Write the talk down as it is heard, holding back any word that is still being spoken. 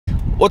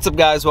What's up,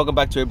 guys? Welcome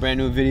back to a brand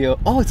new video.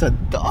 Oh, it's a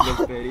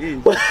dog.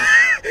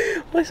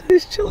 What's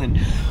this chilling?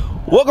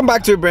 Welcome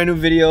back to a brand new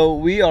video.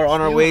 We are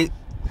on our way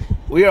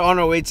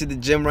to the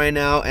gym right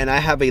now, and I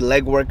have a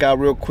leg workout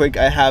real quick.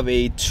 I have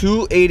a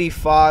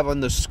 285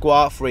 on the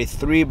squat for a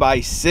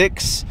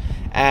 3x6.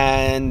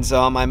 And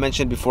I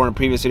mentioned before in a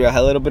previous video I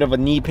had a little bit of a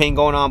knee pain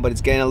going on, but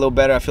it's getting a little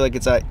better. I feel like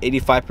it's at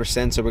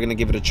 85%, so we're gonna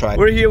give it a try.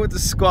 We're here with the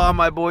squat,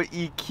 my boy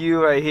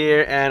EQ right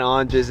here and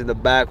Andres in the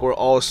back. We're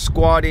all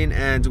squatting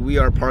and we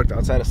are parked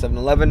outside of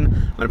 7-Eleven.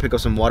 I'm gonna pick up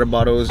some water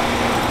bottles. Do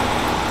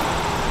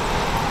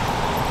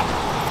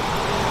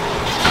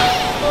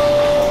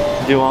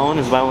you want one?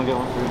 Is buy one get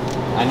one free?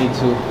 I need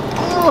two.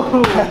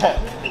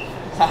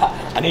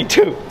 I need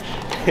two.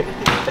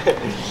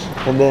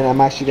 And then I'm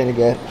actually gonna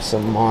get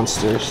some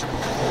monsters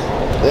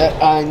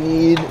that I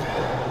need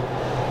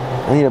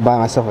to buy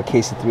myself a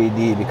case of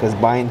 3D, because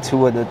buying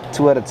two at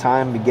a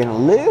time be getting a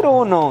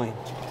little annoying.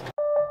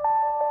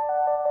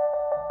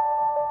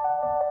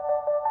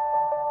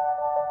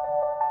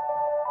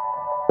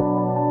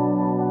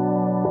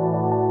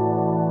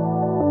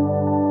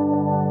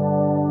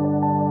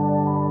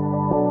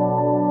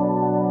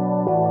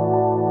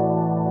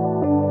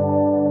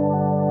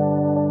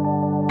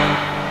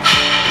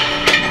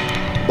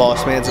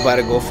 Boss man's about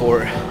to go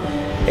for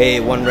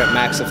a 1 rep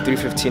max of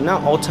 315.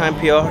 Not all-time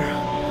PR,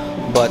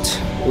 but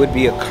it would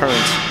be a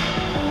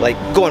current, like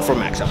going for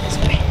max out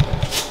basically.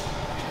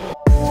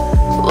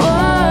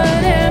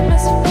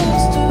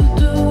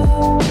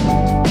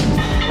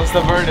 What's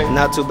the verdict?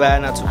 Not too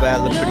bad, not too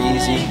bad. Look pretty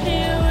easy.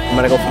 I'm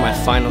gonna go for my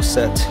final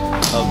set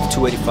of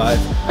 285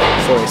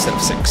 for a set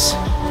of 6.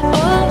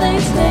 All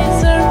these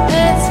days are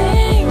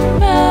passing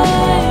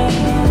by.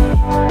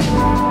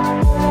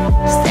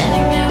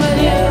 Standing there with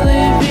you,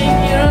 living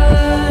your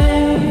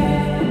life.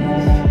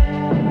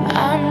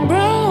 I'm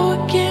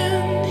broken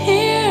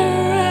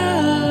here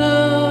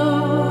alone.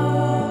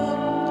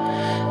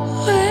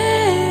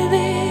 Where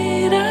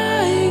did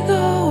I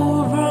go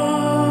wrong?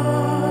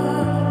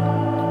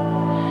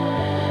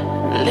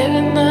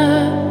 Living a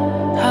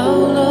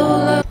hollow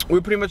life. We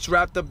pretty much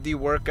wrapped up the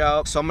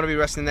workout, so I'm gonna be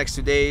resting the next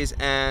 2 days.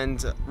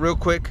 And real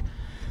quick,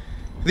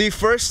 the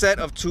first set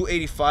of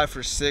 285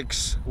 for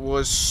 6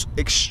 was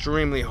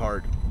extremely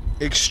hard.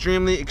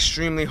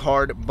 Extremely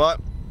hard, but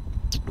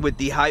with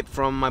the hype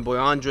from my boy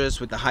Andres,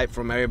 with the hype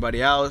from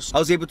everybody else, I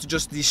was able to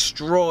just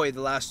destroy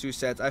the last 2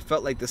 sets. I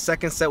felt like the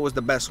second set was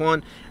the best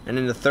one, and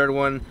then the third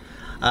one,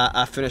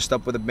 I finished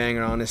up with a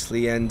banger,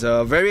 honestly. And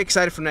very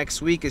excited for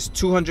next week. Is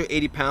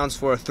 280 pounds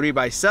for a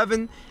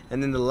 3x7,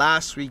 and then the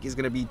last week is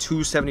gonna be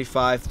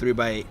 275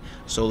 3x8.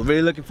 So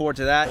really looking forward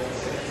to that.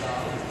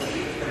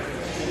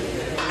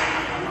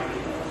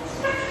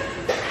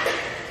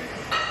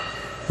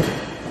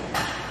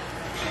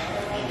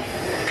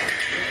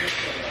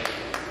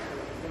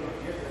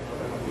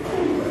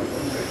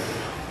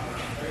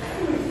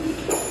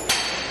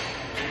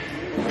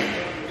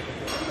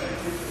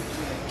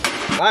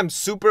 I'm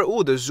super,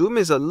 the zoom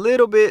is a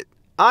little bit,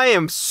 I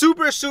am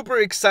super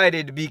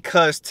excited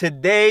because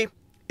today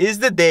is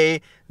the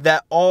day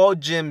that all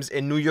gyms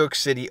in New York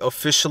City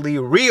officially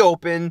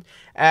reopen,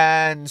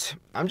 and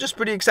I'm just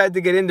pretty excited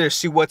to get in there,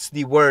 see what's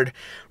the word.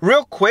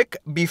 Real quick,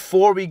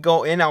 before we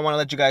go in, I want to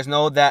let you guys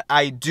know that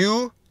I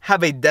do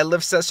have a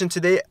deadlift session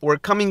today. We're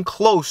coming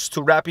close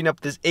to wrapping up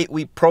this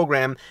 8-week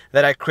program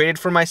that I created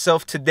for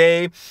myself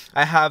today.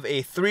 I have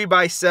a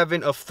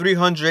 3x7 of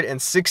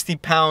 360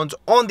 pounds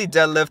on the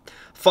deadlift,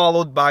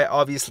 followed by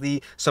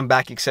obviously some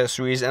back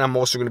accessories, and I'm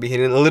also going to be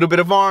hitting a little bit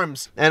of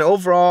arms. And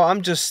overall,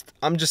 I'm just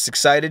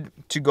excited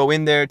to go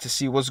in there to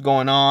see what's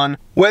going on.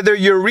 Whether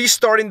you're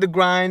restarting the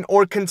grind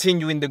or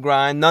continuing the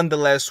grind,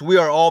 nonetheless, we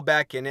are all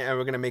back in it, and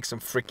we're going to make some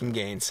freaking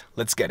gains.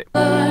 Let's get it.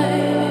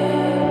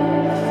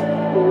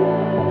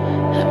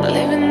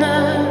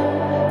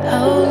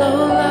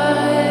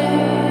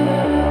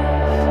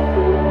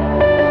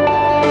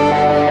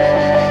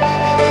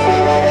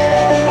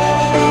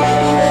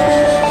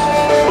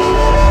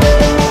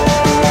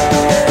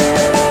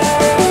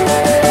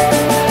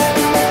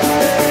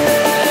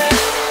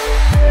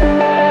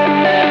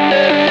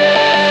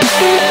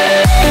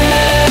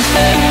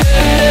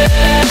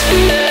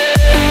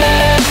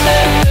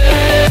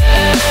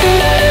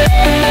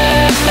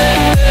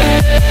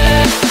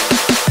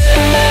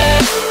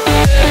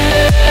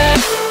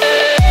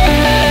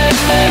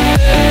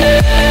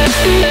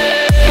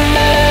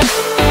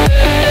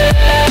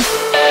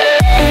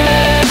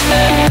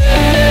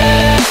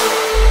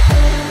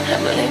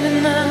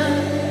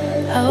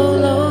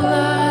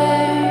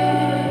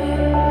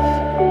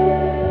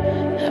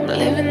 I'm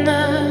living a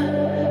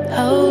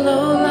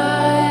hollow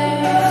life.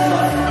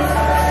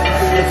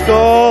 Let's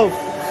go!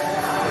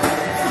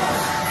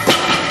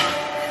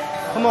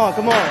 Come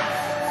on.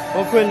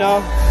 Don't quit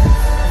now.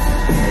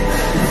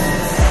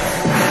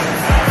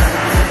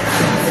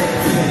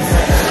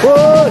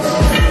 Push!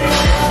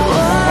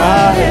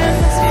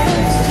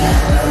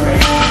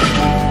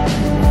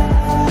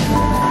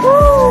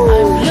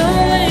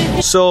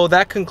 So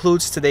that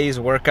concludes today's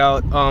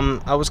workout.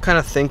 I was kind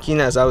of thinking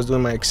as I was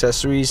doing my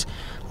accessories,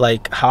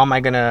 like, how am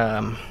I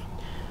gonna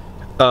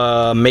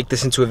make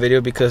this into a video,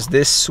 because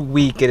this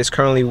week, it is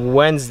currently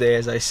Wednesday,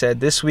 as I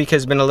said. This week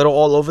has been a little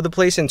all over the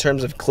place in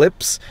terms of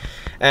clips,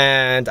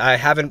 and I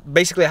haven't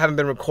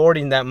been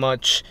recording that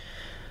much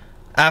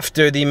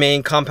after the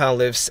main compound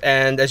lifts.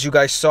 And as you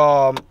guys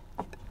saw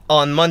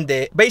on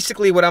Monday,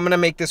 basically what I'm gonna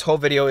make this whole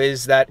video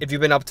is that if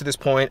you've been up to this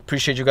point,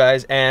 appreciate you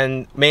guys.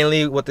 And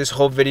mainly what this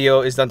whole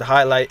video is done to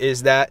highlight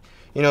is that,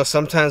 you know,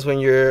 sometimes when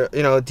you're,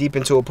 you know, deep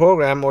into a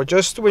program, or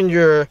just when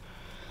you're,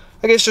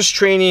 I guess, just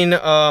training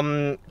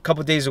a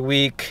couple days a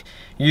week,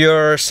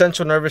 your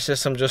central nervous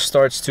system just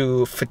starts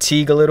to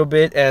fatigue a little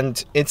bit.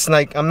 And it's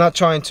like, I'm not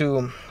trying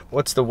to,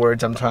 what's the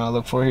words I'm trying to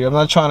look for here? I'm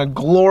not trying to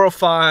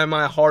glorify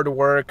my hard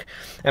work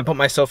and put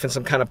myself in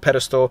some kind of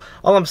pedestal.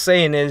 All I'm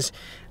saying is,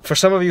 for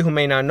some of you who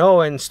may not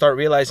know and start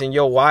realizing,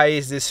 yo, why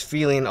is this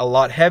feeling a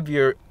lot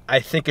heavier?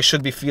 I think it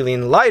should be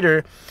feeling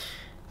lighter.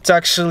 It's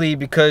actually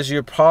because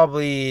you're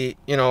probably,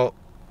 you know,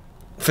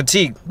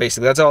 fatigue,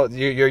 basically. That's all.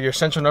 Your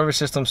central nervous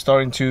system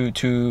starting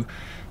to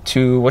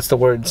what's the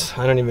words?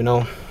 I don't even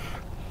know.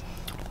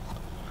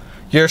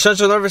 Your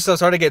central nervous system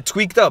starting to get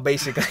tweaked up,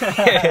 basically.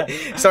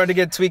 Starting to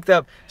get tweaked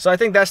up. So I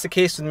think that's the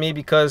case with me,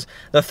 because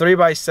the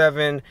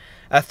 3x7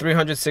 at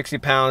 360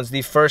 pounds,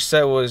 the first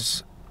set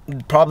was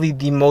probably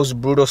the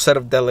most brutal set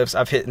of deadlifts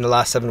I've hit in the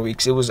last 7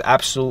 weeks. It was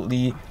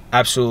absolutely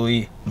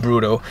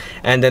brutal.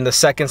 And then the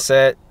second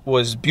set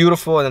was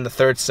beautiful, and then the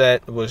third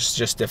set was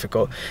just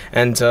difficult.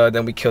 And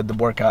then we killed the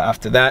workout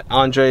after that.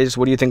 Andres,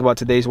 what do you think about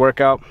today's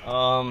workout?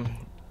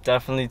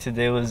 Definitely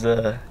today was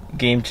a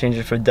game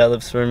changer for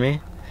deadlifts for me.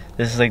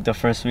 This is like the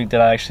first week that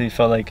I actually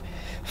felt like,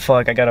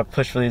 fuck, I gotta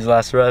push for these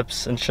last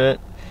reps and shit.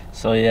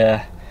 So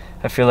yeah,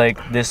 I feel like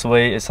this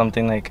weight is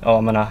something like, oh,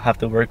 I'm gonna have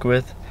to work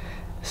with.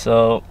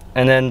 So,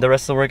 and then the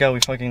rest of the workout, we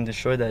fucking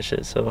destroyed that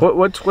shit. So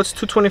what's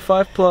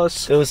 225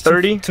 plus? It was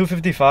 30?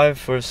 255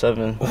 for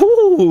 7.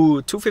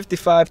 Ooh,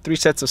 255, 3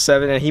 sets of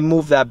 7, and he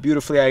moved that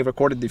beautifully. I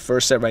recorded the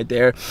first set right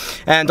there.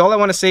 And all I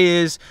want to say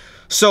is,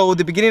 so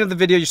the beginning of the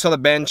video, you saw the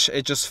bench,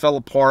 it just fell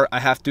apart. I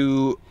have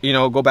to, you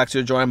know, go back to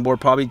the drawing board,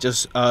 probably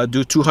just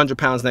do 200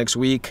 pounds next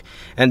week.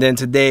 And then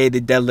today,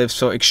 the deadlift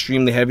so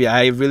extremely heavy.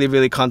 I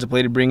really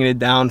contemplated bringing it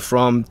down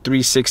from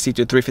 360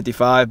 to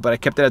 355, but I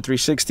kept it at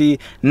 360.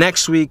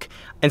 Next week,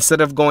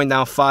 instead of going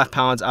down 5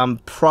 pounds, I'm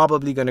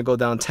probably gonna go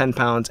down 10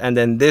 pounds. And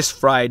then this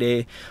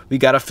Friday, we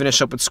gotta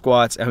finish up with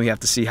squats, and we have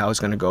to see how it's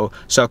gonna go.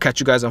 So I'll catch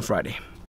you guys on Friday.